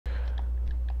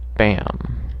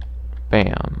Bam.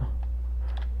 Bam.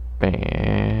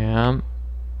 Bam.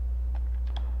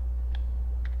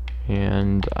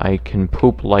 And I can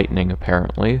poop lightning,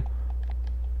 apparently.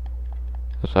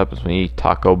 This happens when you eat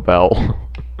Taco Bell.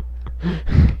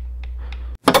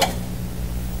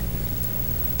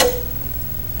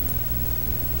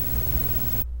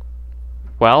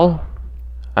 Well,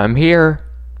 I'm here.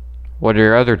 What are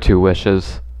your other two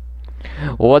wishes?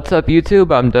 What's up,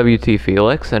 YouTube? I'm WT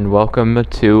Felix, and welcome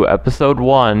to episode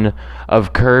 1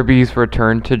 of Kirby's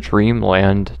Return to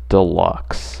Dreamland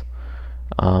Deluxe.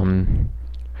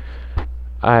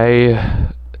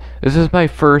 This is my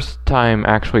first time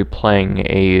actually playing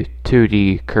a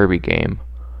 2D Kirby game.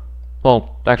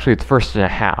 Well, actually it's first and a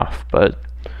half, but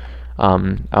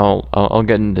I'll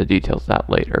get into details of that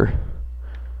later.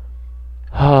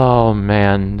 Oh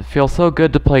man, it feels so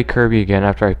good to play Kirby again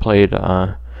after I played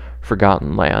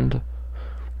Forgotten Land.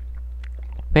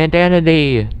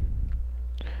 Mandanity!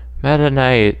 Meta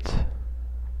Knight!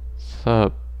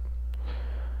 Sup?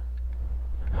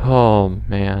 Oh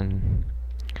man.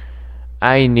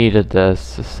 I needed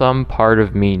this. Some part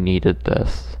of me needed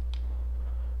this.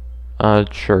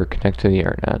 Sure, connect to the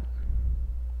internet.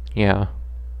 Yeah.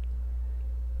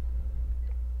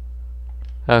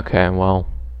 Okay, well.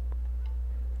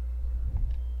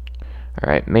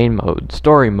 Alright, main mode.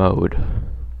 Story mode.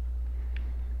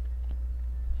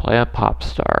 Play a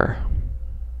Popstar.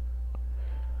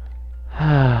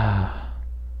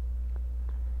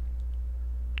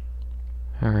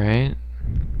 Alright.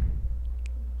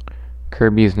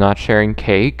 Kirby's not sharing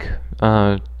cake.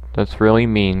 That's really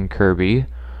mean, Kirby.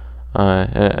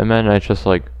 And then I just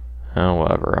like, oh,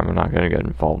 whatever, I'm not gonna get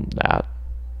involved in that.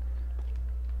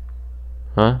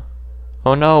 Huh?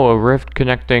 Oh no, a rift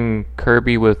connecting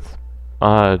Kirby with,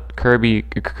 Kirby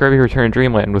Return to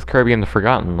Dreamland with Kirby in the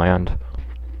Forgotten Land.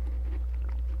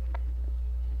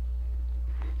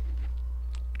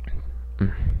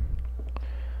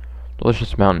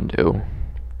 Delicious Mountain Dew.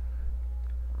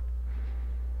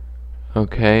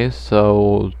 Okay,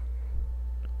 so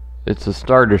it's a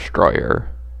Star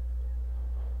Destroyer.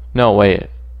 No,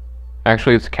 wait.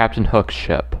 Actually, it's Captain Hook's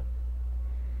ship.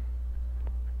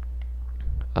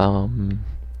 I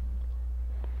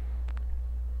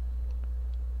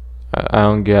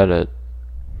don't get it.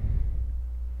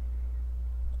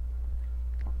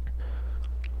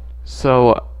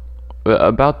 So,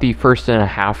 about the first and a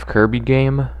half Kirby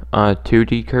game,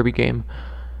 2D Kirby game,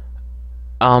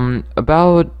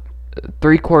 about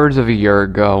 3/4 of a year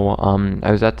ago, I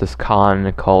was at this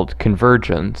con called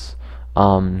Convergence,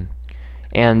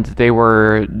 and they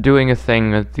were doing a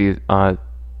thing at the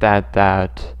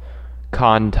that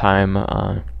con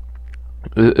time.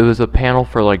 It was a panel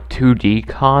for like 2D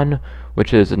Con,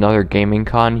 which is another gaming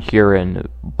con here in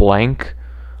blank,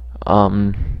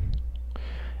 and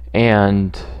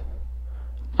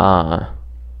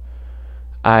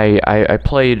I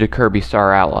played Kirby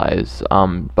Star Allies,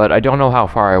 but I don't know how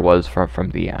far I was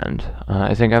from the end.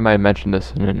 I think I might have mentioned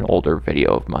this in an older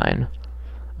video of mine.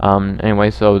 Anyway,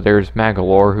 so there's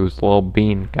Magalore, who's the little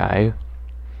bean guy.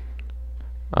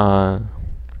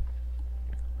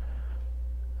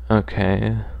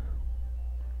 Okay.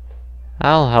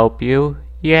 I'll help you.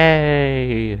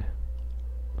 Yay!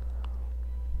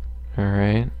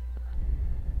 Alright.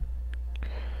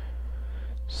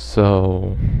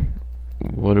 So,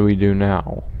 what do we do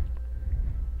now?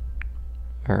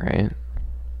 Alright.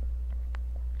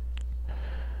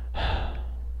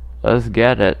 Let's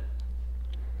get it.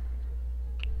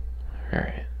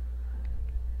 Alright.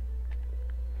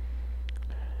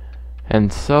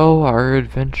 And so our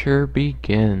adventure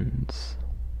begins.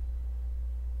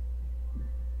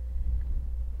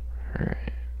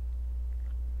 Alright.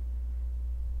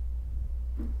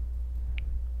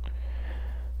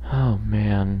 Oh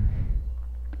man.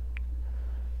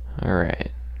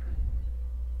 Alright.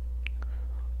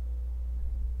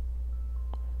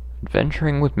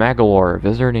 Adventuring with Magalore. A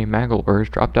visitor named Magalore has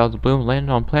dropped out of the blue and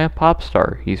landed on planet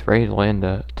Popstar. He's ready to lend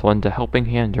a helping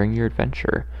hand during your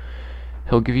adventure.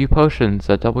 He'll give you potions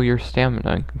that double your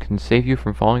stamina and can save you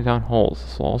from falling down holes.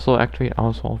 This will also activate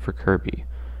Oswald for Kirby.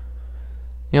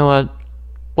 You know what?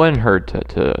 Wouldn't hurt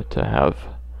to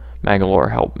have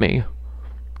Magalore help me.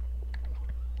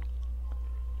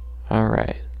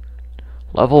 Alright.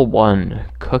 Level 1,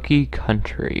 Cookie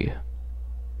Country.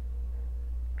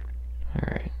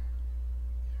 Alright.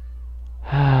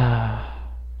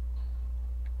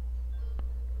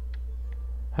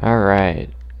 Alright.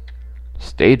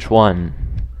 Stage 1.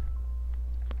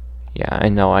 Yeah, I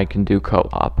know I can do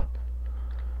co-op.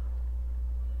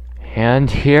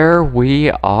 And here we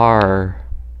are.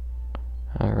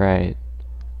 Alright.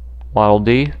 Waddle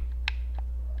Dee.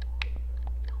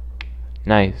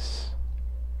 Nice.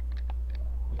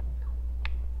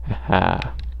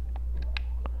 Haha.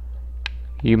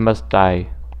 You must die.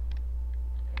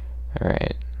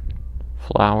 Alright.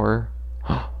 Flower.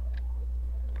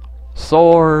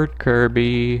 Sword,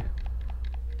 Kirby.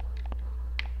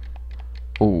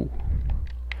 Ooh.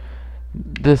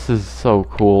 This is so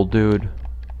cool, dude.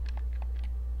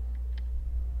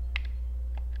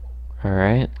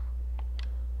 Alright.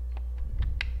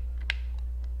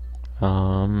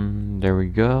 There we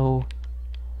go.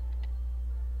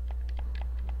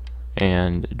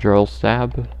 And drill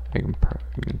stab. I can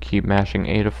keep mashing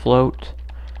A to float.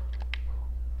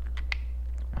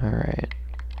 Alright.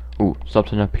 Ooh,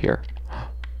 something up here.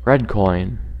 Red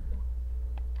coin.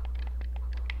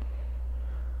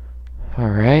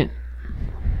 Alright.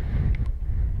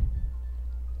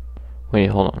 Wait,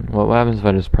 hold on. What happens if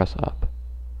I just press up?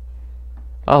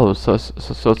 Oh, so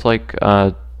it's like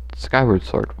Skyward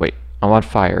Sword. Wait, I want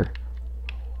fire.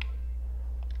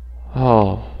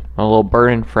 Oh, my little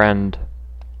burning friend.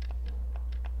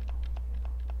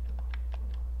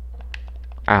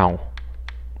 Ow.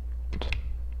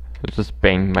 I just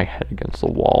banged my head against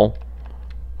the wall.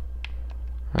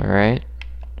 Alright.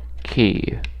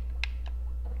 Key.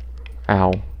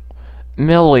 Ow.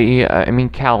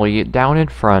 Callie, down in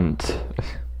front.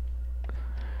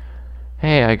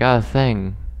 Hey, I got a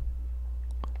thing.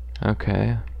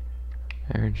 Okay.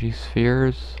 Energy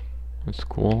spheres. That's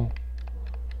cool.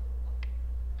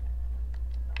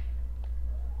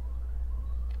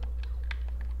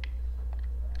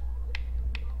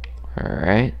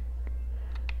 Alright.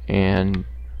 And I'm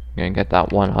gonna get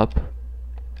that one up.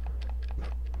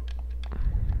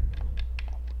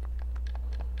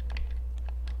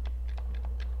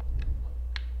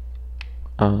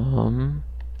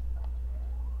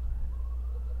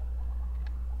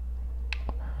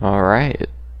 Alright.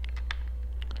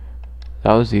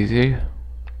 That was easy.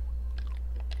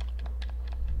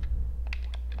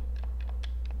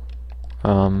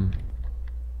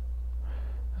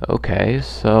 Okay,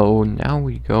 so now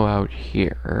we go out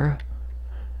here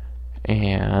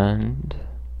and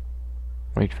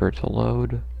wait for it to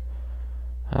load.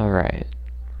 Alright.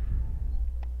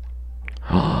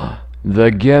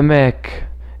 The gimmick!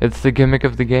 It's the gimmick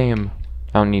of the game.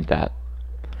 I don't need that.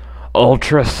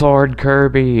 Ultra Sword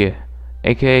Kirby!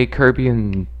 AKA Kirby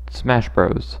and Smash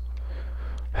Bros.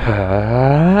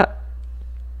 Yeet!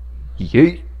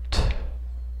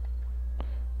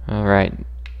 Alright.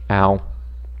 Ow.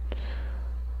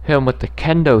 Hit him with the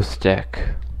kendo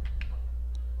stick.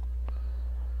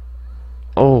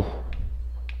 Oh.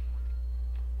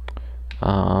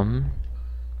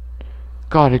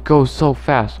 God, it goes so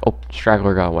fast. Oh,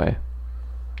 Straggler got away.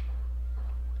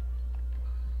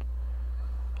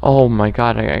 Oh my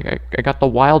god, I got the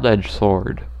Wild Edge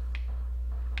sword.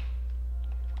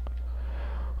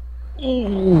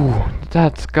 Ooh,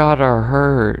 that's gotta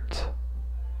hurt.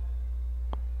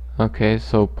 Okay,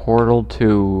 so portal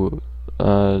to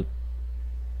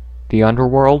the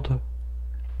underworld.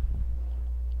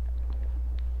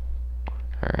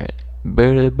 Alright.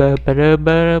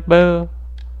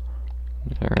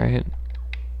 Alright.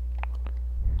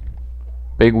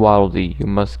 Big Waddle Dee, you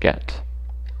must get.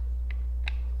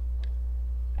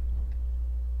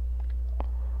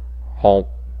 Halt.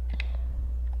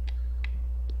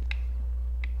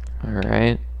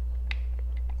 Alright.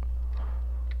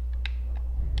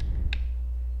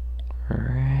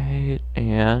 Alright,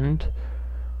 and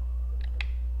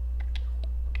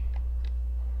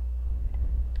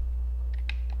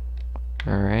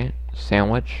alright,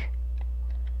 sandwich.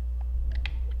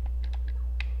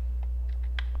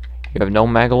 You have no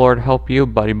Magalore to help you,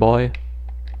 buddy boy.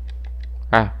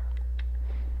 Ah.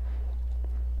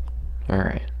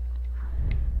 Alright.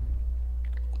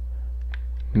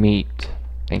 Meat.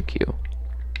 Thank you.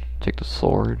 Take the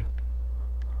sword.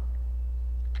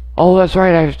 Oh, that's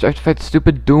right, I have to fight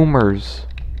stupid Doomers.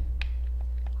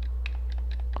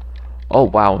 Oh,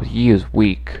 wow, he is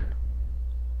weak.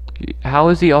 How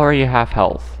is he already half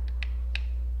health?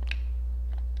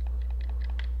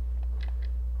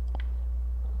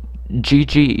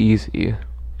 GG easy.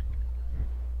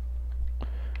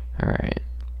 Alright.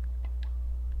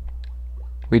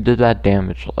 We did that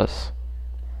damageless.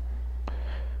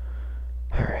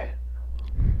 Alright.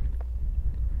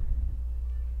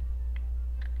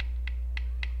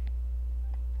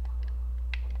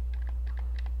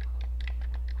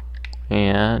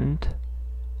 And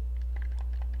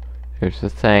here's the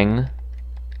thing.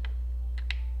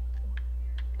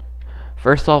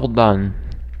 First level done.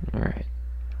 Alright.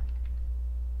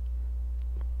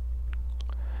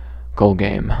 Goal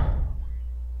game.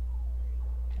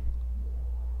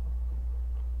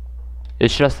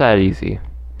 It's just that easy.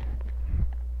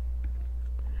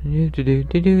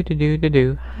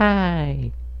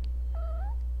 Hi.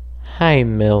 Hi,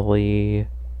 Millie.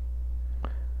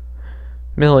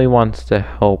 Millie wants to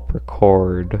help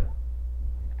record.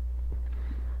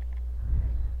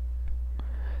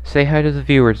 Say hi to the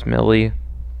viewers, Millie.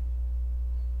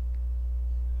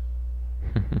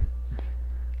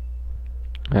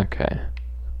 Okay.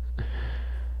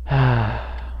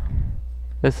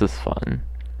 This is fun.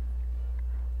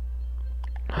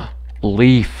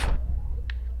 Leaf.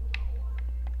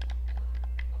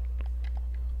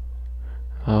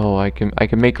 Oh, I can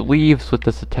make leaves with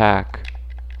this attack.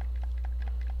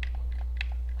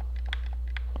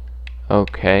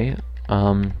 Okay.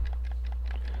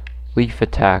 Leaf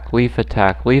attack, leaf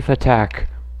attack, leaf attack.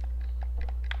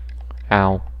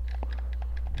 Ow.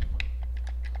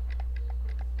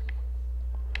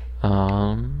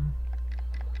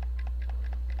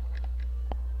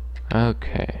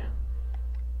 Okay.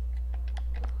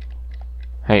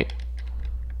 Hey.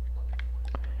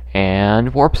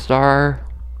 And Warp Star.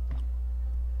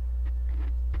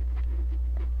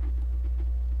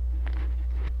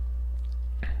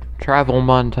 Travel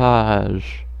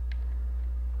montage.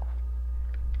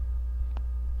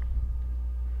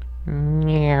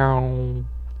 Meow.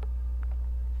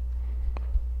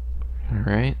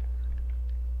 Alright.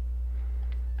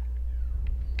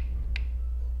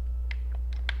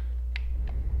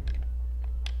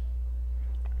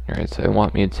 Alright, so they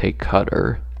want me to take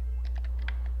Cutter.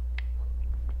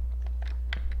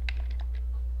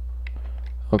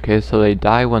 Okay, so they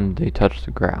die when they touch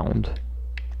the ground.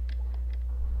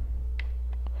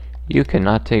 You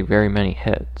cannot take very many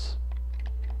hits.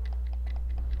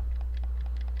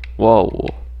 Whoa.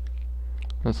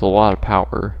 That's a lot of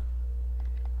power.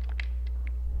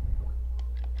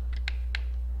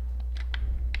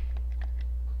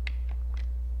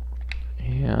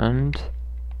 And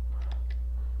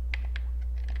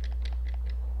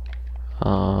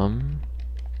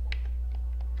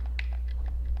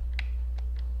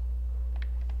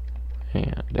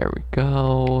and there we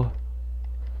go.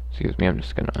 Excuse me, I'm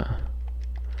just gonna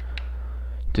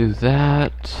do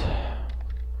that.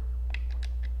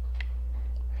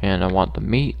 And I want the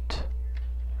meat.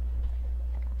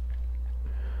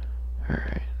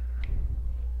 Alright.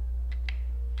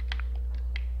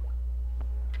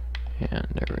 And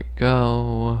there we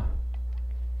go.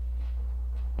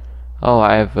 Oh,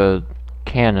 I have a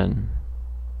cannon.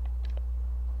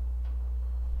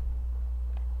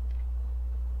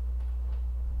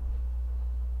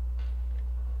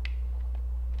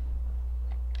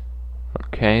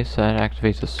 Okay, so that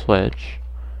activates a switch.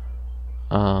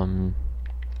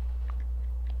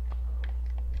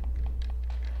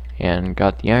 And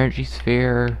got the energy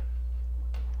sphere.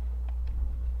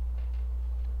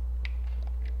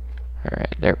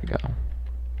 Alright, there we go.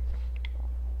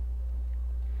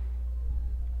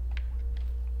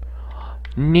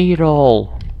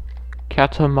 Needle!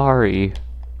 Katamari.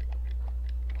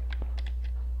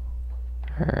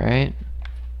 Alright.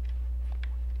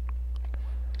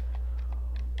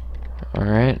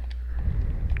 Alright.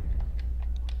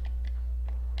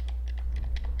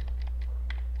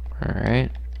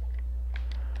 Alright.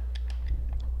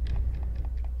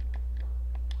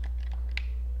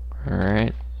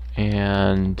 Alright.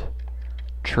 And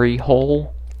tree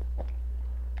hole.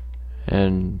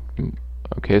 And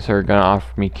okay, so they're gonna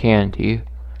offer me candy.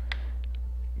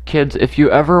 Kids, if you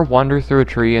ever wander through a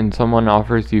tree and someone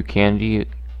offers you candy,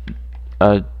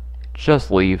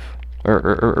 just leave.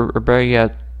 Or better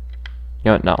yet,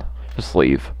 you know, no, just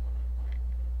leave.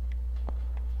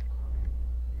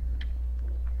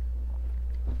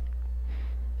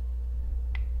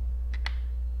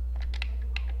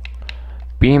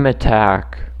 Beam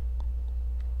attack.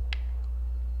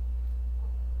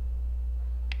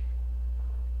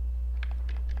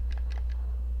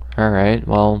 Alright,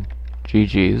 well,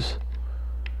 GG's.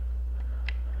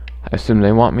 I assume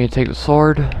they want me to take the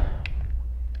sword.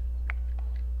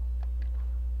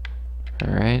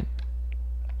 Alright.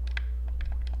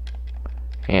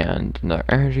 And another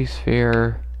energy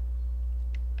sphere.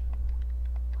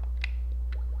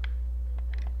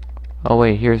 Oh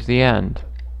wait, here's the end.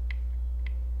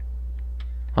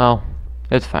 Well,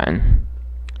 it's fine.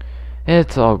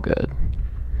 It's all good.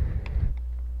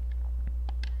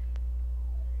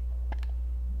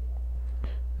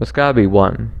 There's gotta be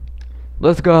one.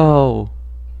 Let's go!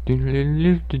 Hi!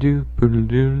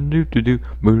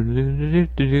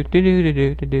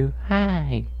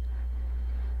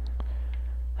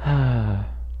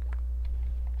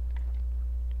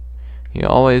 You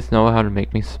always know how to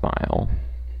make me smile.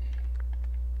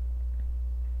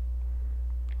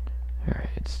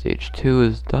 Alright. Alright, stage 2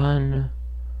 is done.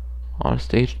 On to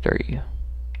stage 3.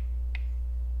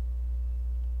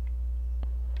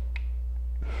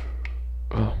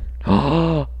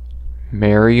 Oh.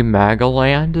 Merry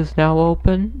Magaland is now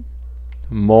open?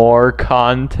 More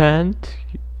content?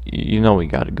 You know we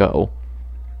gotta go.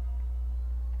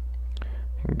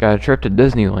 Got a trip to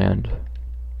Disneyland.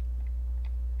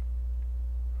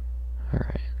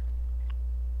 Alright.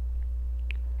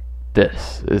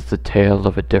 This is the tale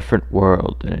of a different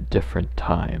world in a different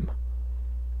time.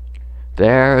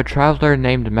 There, a traveler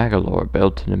named Magalore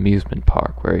built an amusement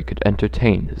park where he could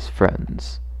entertain his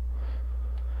friends.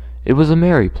 It was a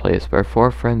merry place where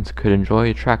 4 friends could enjoy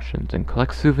attractions and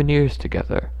collect souvenirs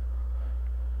together.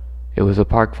 It was a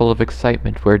park full of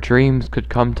excitement where dreams could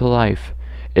come to life.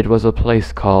 It was a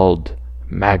place called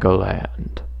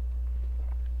Magaland.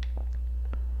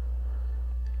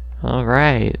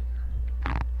 Alright.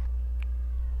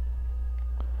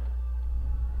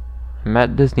 I'm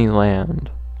at Disneyland.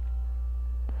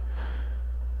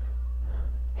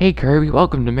 Hey Kirby,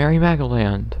 welcome to Merry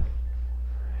Magaland.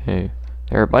 Hey,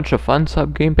 there are a bunch of fun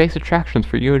sub-game-based attractions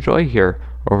for you to enjoy here.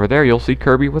 Over there you'll see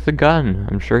Kirby with a gun.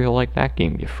 I'm sure you'll like that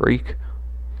game, you freak.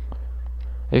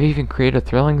 They've even created a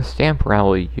thrilling stamp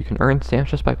rally. You can earn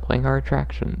stamps just by playing our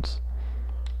attractions.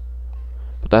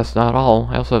 But that's not all.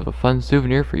 I also have a fun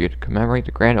souvenir for you to commemorate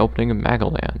the grand opening of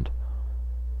Magaland.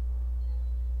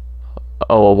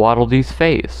 Oh, a Waddle Dee's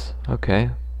face. Okay.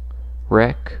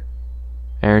 Rick.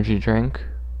 Energy drink.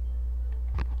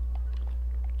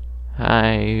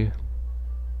 Hi.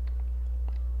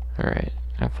 Alright.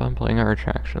 Have fun playing our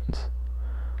attractions.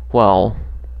 Well,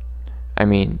 I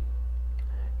mean,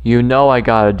 you know I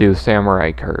gotta do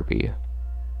Samurai Kirby.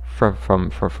 From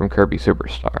Kirby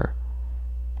Superstar.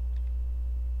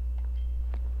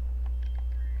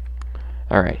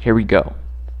 Alright, here we go.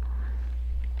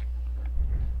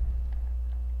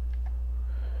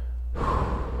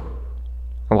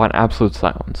 I want absolute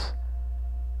silence.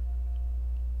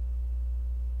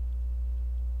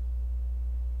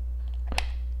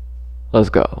 Let's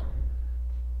go.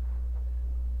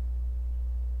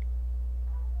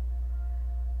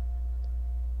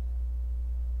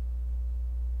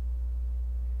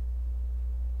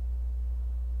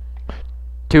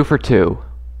 Two for two.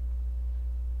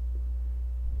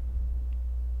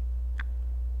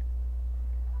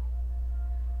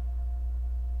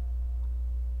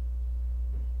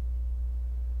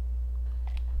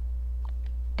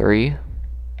 Three.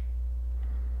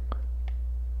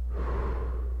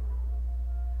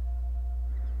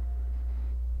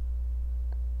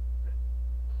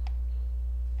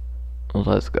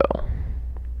 Let's go.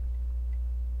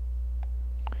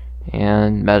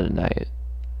 And Meta Knight.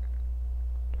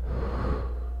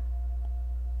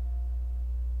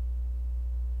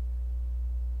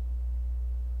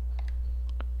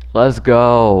 Let's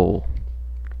go.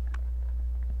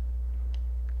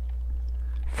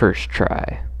 First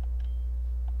try.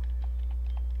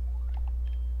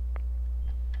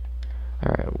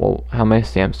 Alright, well, how many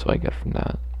stamps do I get from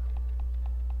that?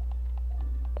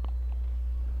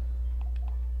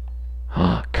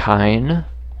 Kine.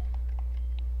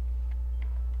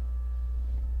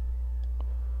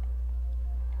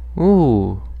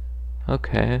 Ooh.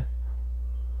 Okay.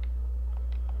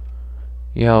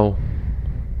 Yo.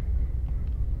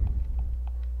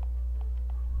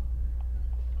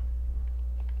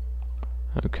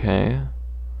 Okay.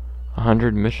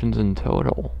 100 missions in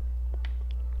total.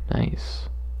 Nice.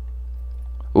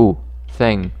 Ooh,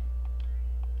 thing.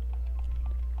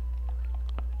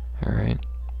 Alright.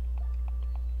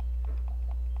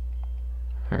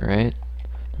 Alright.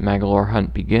 The Magalore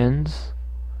hunt begins.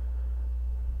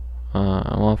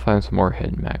 I want to find some more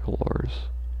hidden Magalores.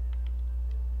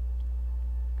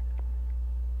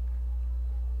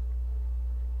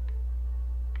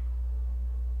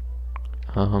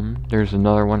 There's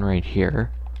another one right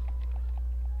here.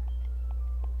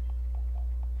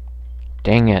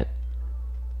 Dang it.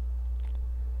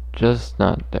 Just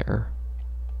not there.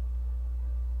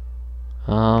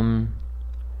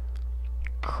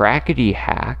 Crackety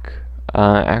Hack.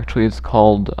 Actually it's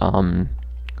called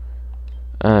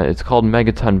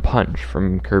Megaton Punch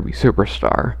from Kirby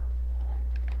Superstar.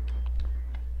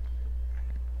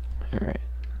 Alright.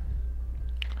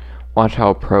 Watch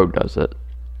how a pro does it.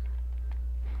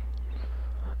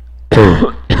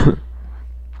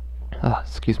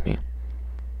 Excuse me.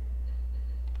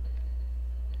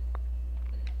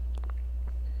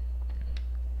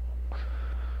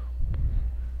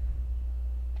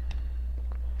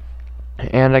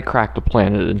 And I cracked the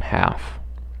planet in half.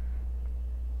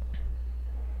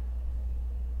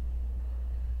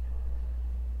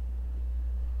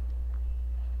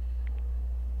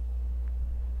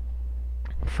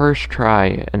 First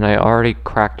try, and I already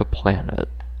cracked a planet.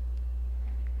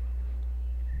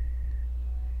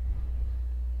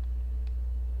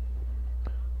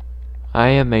 I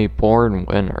am a born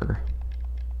winner.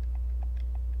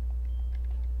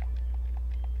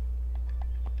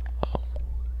 Oh.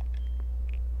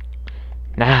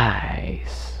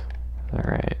 Nice.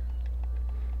 Alright.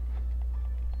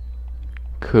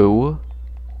 Cool.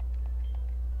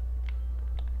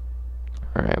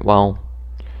 Alright, well,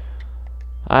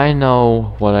 I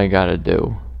know what I gotta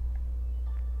do.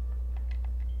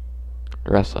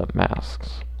 Dress up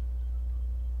masks.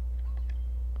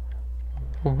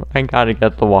 I gotta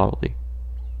get the wobbly.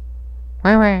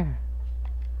 Alright,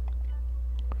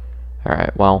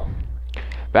 well,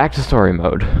 back to story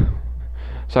mode.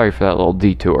 Sorry for that little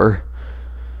detour.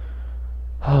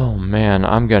 Oh man,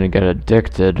 I'm gonna get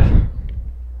addicted.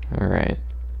 Alright,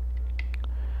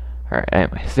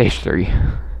 anyway, stage 3.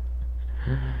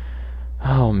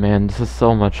 Oh man, this is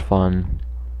so much fun.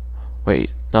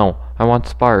 Wait, no, I want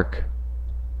Spark.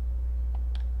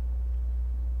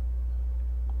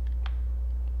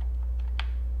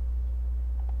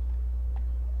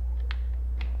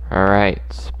 Alright,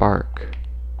 Spark.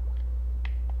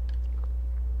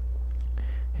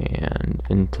 And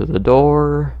into the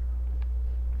door.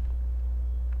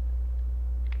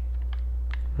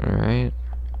 Alright.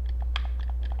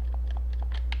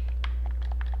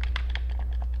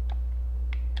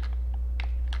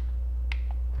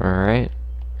 Alright.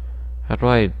 How do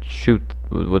I shoot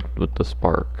with the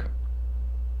spark?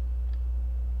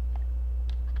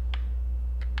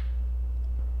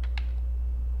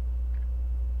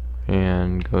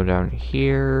 And go down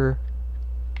here.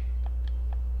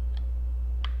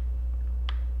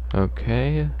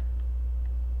 Okay.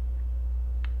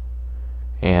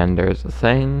 And there's a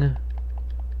thing.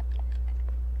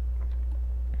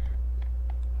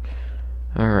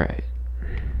 Alright.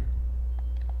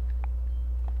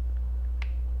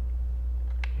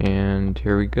 And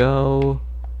here we go.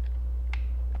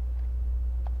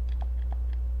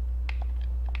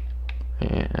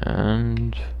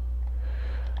 And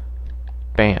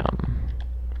bam.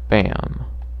 Bam.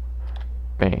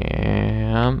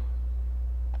 Bam.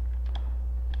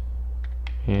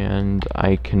 And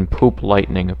I can poop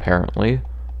lightning, apparently.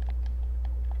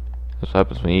 This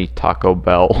happens when you eat Taco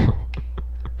Bell.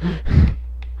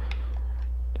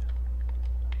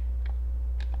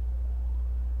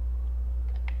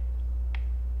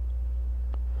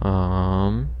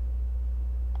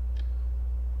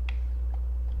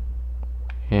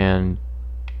 And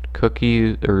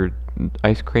cookies or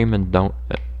ice cream and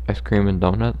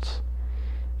donuts.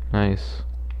 Nice.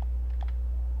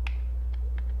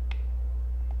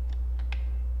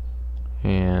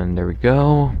 And there we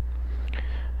go.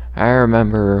 I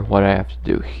remember what I have to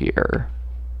do here.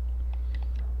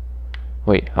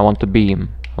 Wait, I want the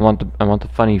beam. I want the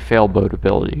funny failboat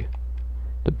ability.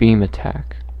 The beam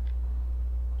attack.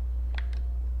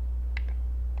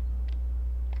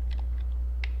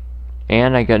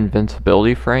 And I get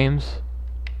invincibility frames.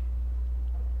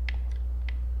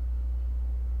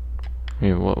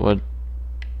 Wait, what?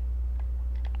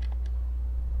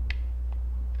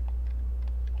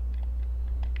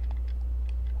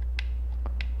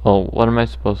 Oh, what am I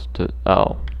supposed to...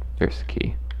 Oh, there's the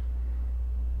key.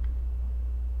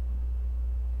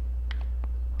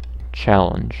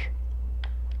 Challenge.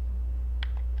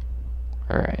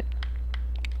 Alright.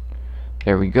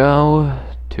 There we go.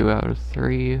 2 out of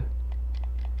 3.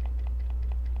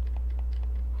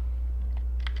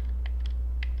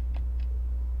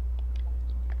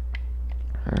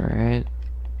 Alright.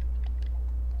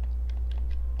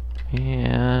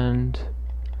 And...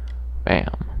 bam.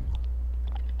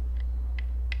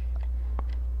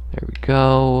 There we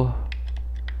go.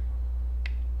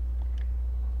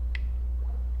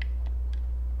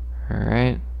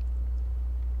 Alright.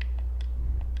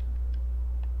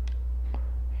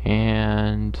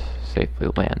 And safely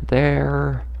land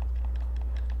there.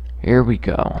 Here we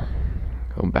go.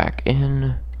 Go back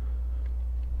in.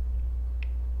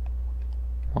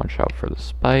 Watch out for the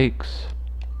spikes.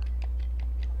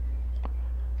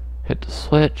 Hit the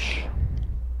switch.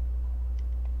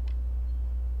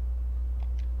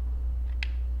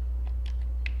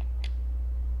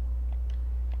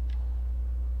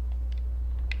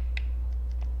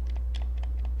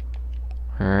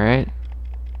 Alright.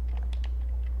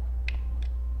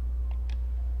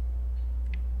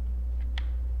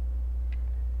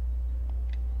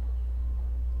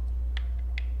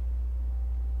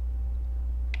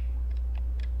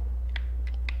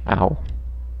 Ow.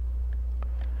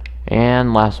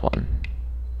 And last one.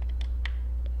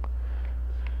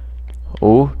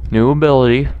 Oh, new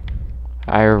ability.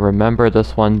 I remember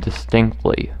this one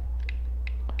distinctly.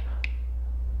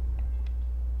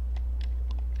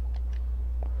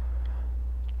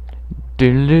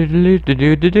 Do do do do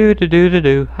do do do do do do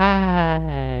do.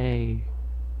 Hi.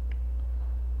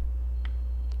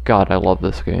 God, I love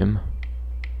this game.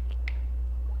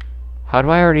 How do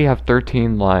I already have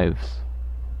 13 lives?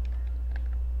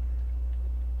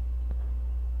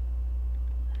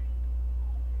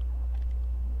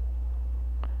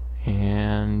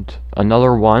 And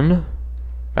another one.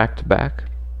 Back to back.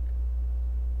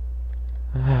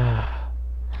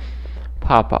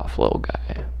 Pop off, little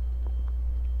guy.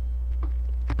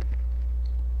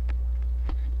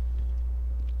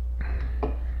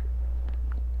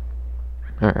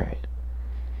 Alright.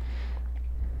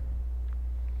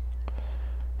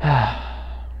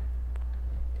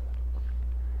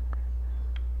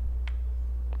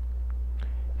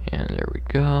 And there we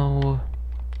go.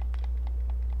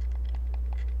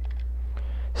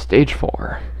 Stage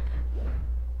 4.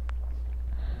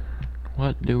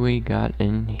 What do we got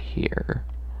in here?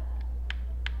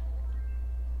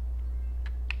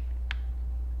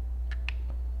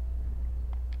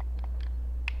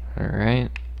 Alright.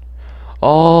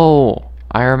 Oh!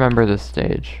 I remember this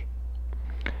stage.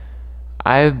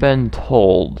 I've been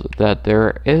told that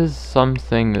there is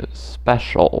something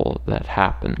special that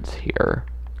happens here.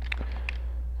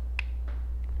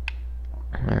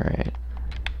 Alright.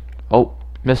 Oh,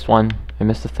 missed one. I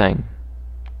missed a thing.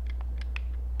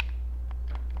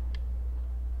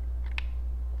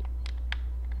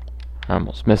 I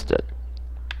almost missed it.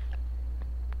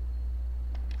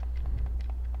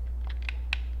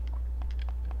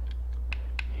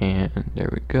 And there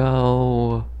we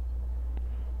go.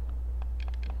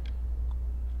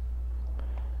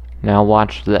 Now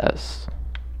watch this.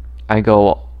 I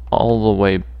go all the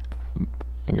way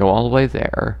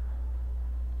there.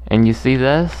 And you see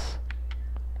this?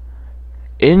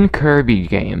 In Kirby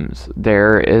games,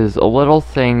 there is a little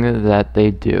thing that they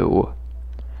do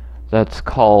that's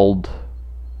called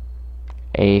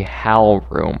a HAL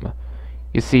room.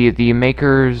 You see, the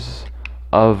makers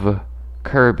of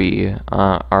Kirby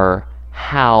are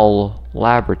HAL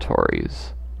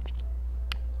laboratories.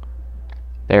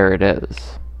 There it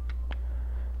is.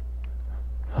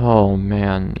 Oh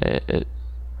man, they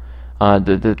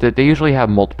usually have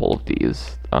multiple of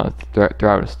these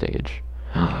throughout a stage.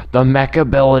 The mech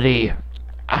ability!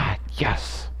 Ah,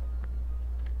 yes!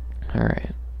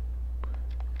 Alright.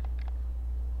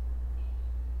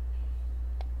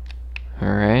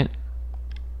 Alright.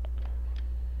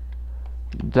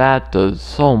 That does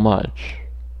so much.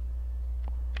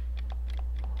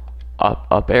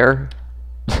 Up air?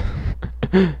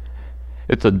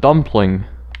 It's a dumpling.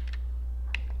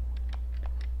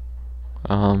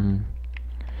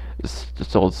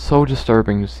 So it's so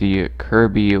disturbing to see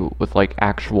Kirby with like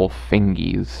actual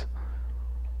fingies.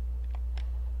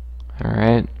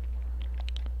 Alright.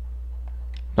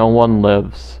 No one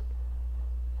lives.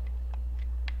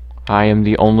 I am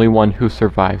the only one who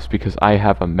survives because I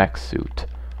have a mech suit.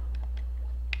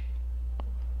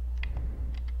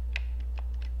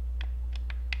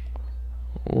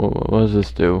 What does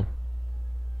this do?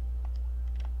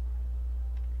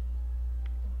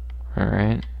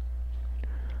 Alright.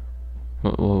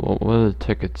 What do the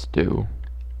tickets do?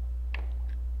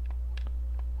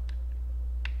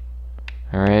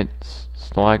 Alright,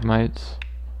 stalagmites?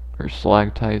 Or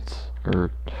stalactites?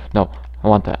 Or... no, I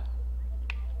want that.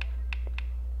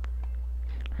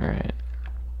 Alright.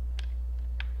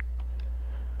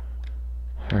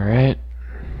 Alright.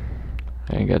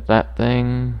 I get that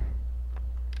thing.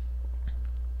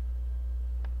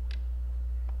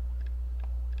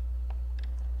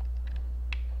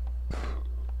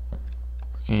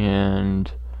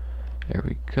 And there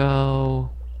we go.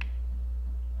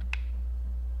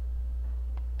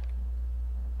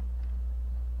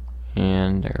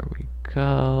 And there we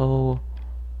go.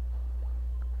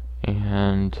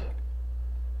 And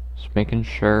just making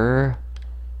sure.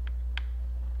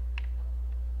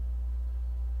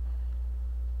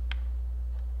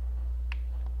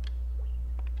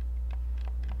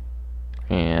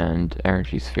 And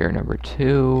energy sphere number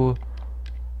 2.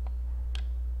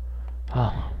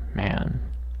 Oh man.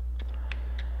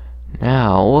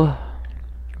 Now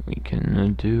we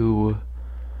can do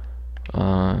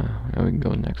now we can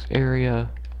go next area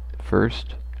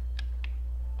first.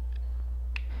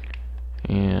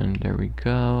 And there we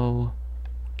go.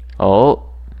 Oh,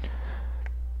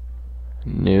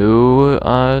 new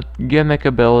gimmick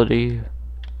ability.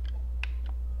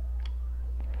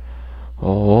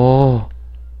 Oh,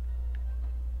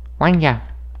 Wanya.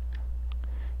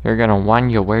 You're gonna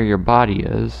wanya where your body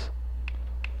is.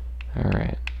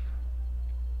 Alright.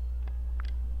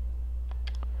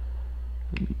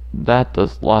 that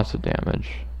does lots of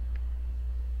damage.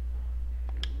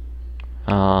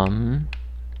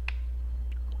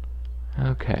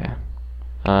 Okay.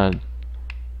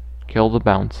 Kill the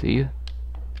bouncy.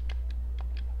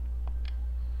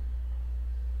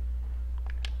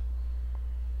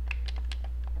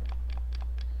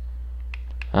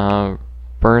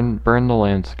 Burn the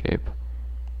landscape.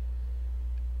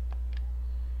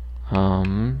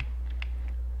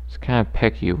 It's kind of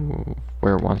picky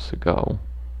where it wants to go.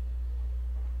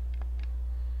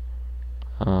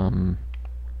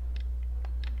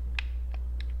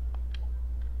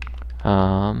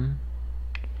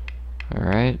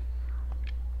 Alright.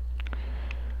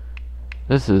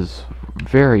 This is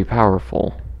very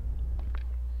powerful.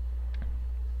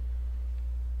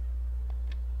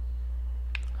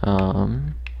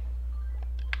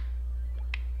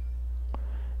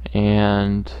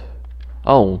 And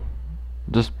oh,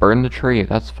 just burn the tree,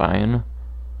 that's fine.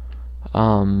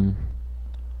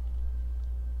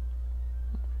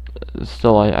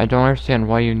 Still, I don't understand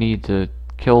why you need to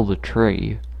kill the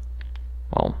tree.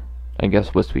 Well, I guess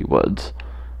Whispy woods,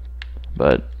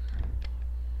 but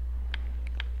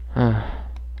well,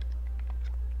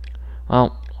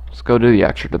 let's go to the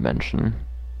extra dimension.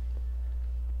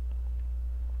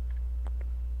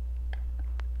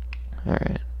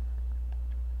 Alright.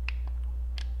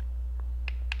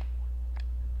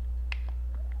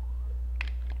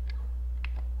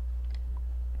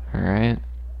 Alright.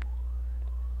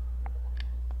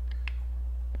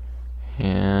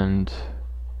 And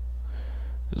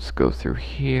just go through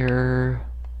here.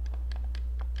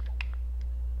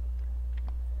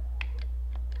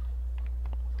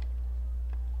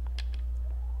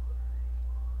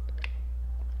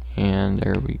 And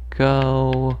there we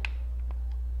go.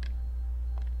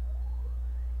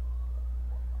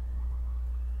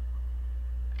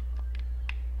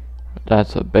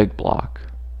 That's a big block.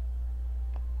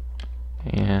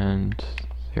 And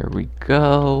there we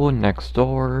go, next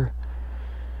door.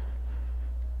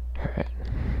 Alright,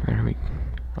 where do we...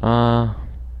 I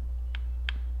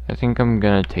think I'm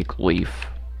gonna take leaf.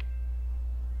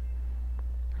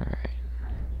 Alright.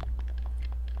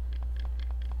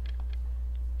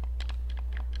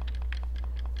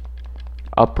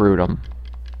 Uproot them.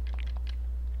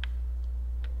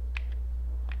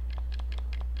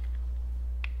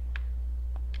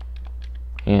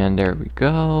 And there we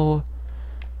go.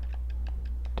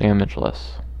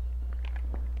 Damageless.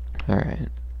 Alright.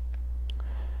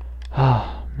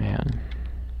 Oh, man.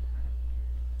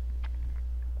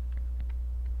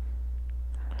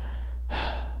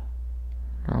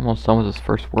 We're almost done with this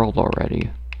first world already.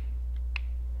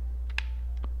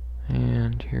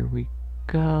 And here we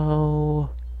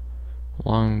go.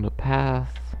 Along the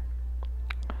path.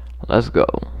 Let's go.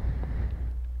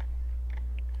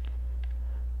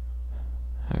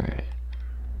 Alright.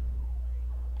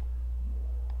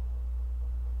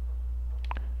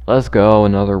 Let's go,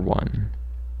 another one.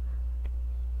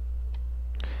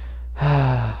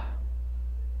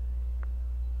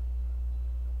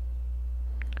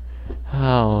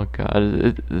 Oh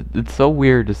god, it's so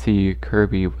weird to see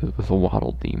Kirby with a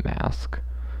Waddle Dee mask.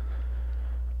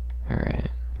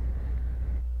 Alright.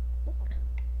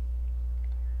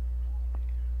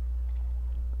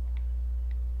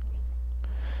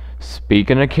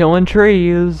 Speaking of killing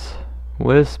trees,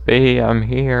 Whispy, I'm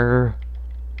here.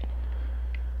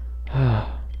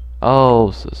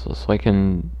 Oh, so I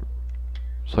can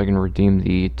redeem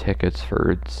the tickets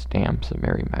for stamps at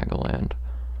Merry Magoland.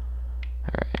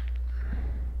 Alright.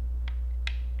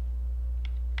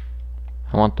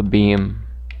 I want the beam.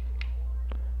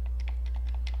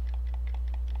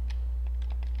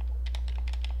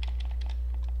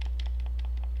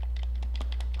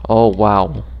 Oh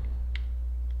wow.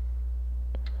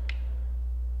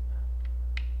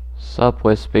 Sup,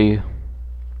 Whispy,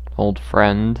 old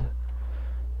friend.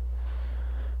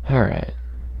 Alright.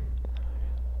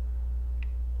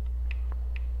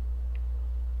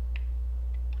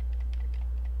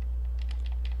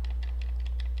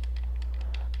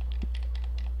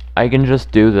 I can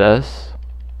just do this.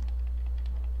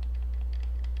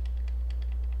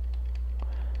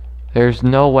 There's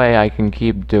no way I can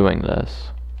keep doing this.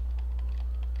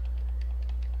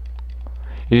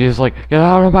 He's just like, get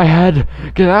out of my head!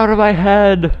 Get out of my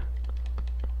head!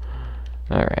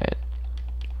 Alright.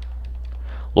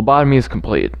 Lobotomy is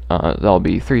complete. That'll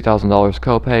be $3,000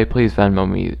 copay. Please Venmo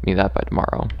me that by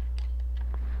tomorrow.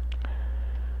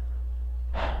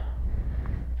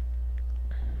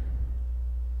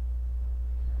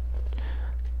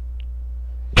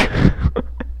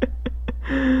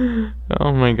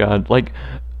 Oh my god, like,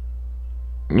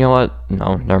 you know what?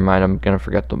 No, never mind, I'm gonna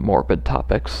forget the morbid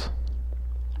topics.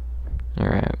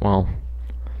 Alright, well.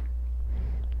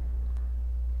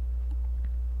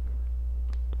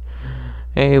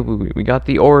 Hey, we got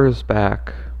the ores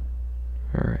back.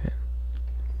 Alright.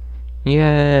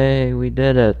 Yay, we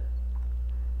did it.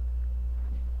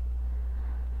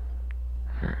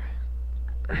 Alright.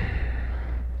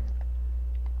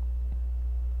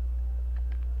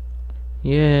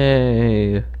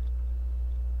 Yay.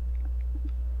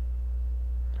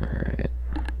 Alright.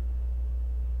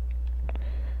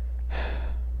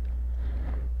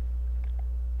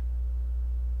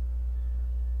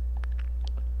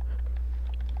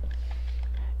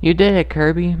 You did it,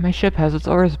 Kirby. My ship has its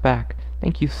ores back.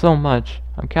 Thank you so much.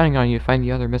 I'm counting on you to find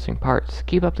the other missing parts.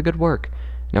 Keep up the good work.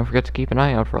 And don't forget to keep an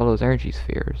eye out for all those energy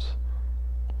spheres.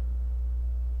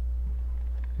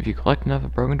 If you collect enough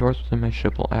of broken doors within my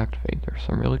ship will activate. There are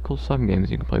some really cool sub-games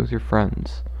you can play with your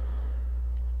friends.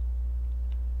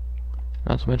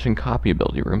 Not to mention copy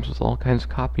ability rooms with all kinds of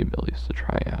copy abilities to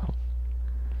try out.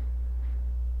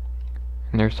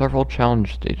 And there are several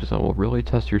challenge stages that will really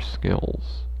test your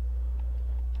skills.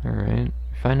 Alright, if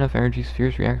you find enough energy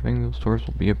spheres, reactivating those doors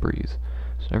will be a breeze.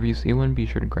 So whenever you see one, be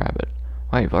sure to grab it.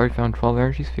 Wow, you've already found 12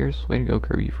 energy spheres? Way to go,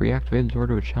 Kirby. You've reactivated the door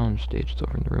to a challenge stage. It's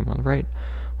over in the room on the right.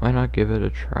 Why not give it a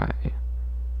try?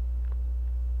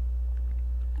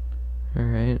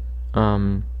 Alright,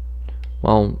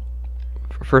 well,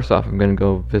 first off, I'm gonna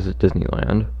go visit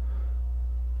Disneyland.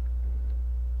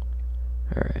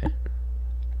 Alright.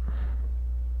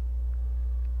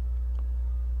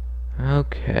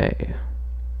 Okay.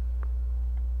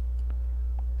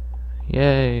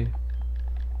 Yay.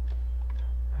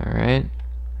 Alright.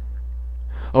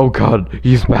 Oh god,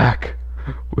 he's back!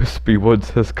 Whispy Woods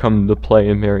has come to play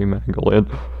in Merry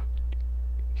Magoland.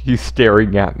 He's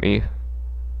staring at me.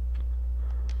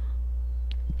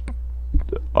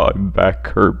 I'm back,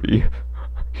 Kirby.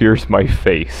 Here's my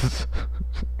face.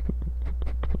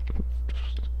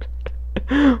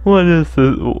 What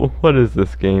is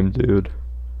this game, dude?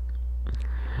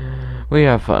 We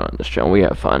have fun on this channel, we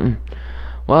have fun.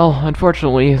 Well,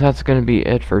 unfortunately, that's going to be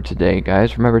it for today,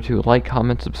 guys. Remember to like,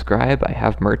 comment, subscribe. I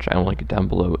have merch. I will link it down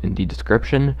below in the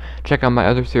description. Check out my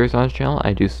other series on this channel.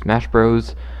 I do Smash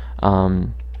Bros,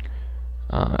 Splatoon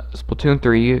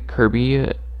 3,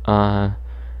 Kirby,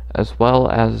 as well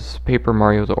as Paper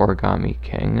Mario the Origami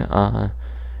King.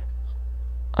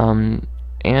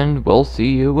 And we'll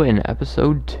see you in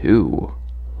episode 2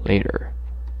 later.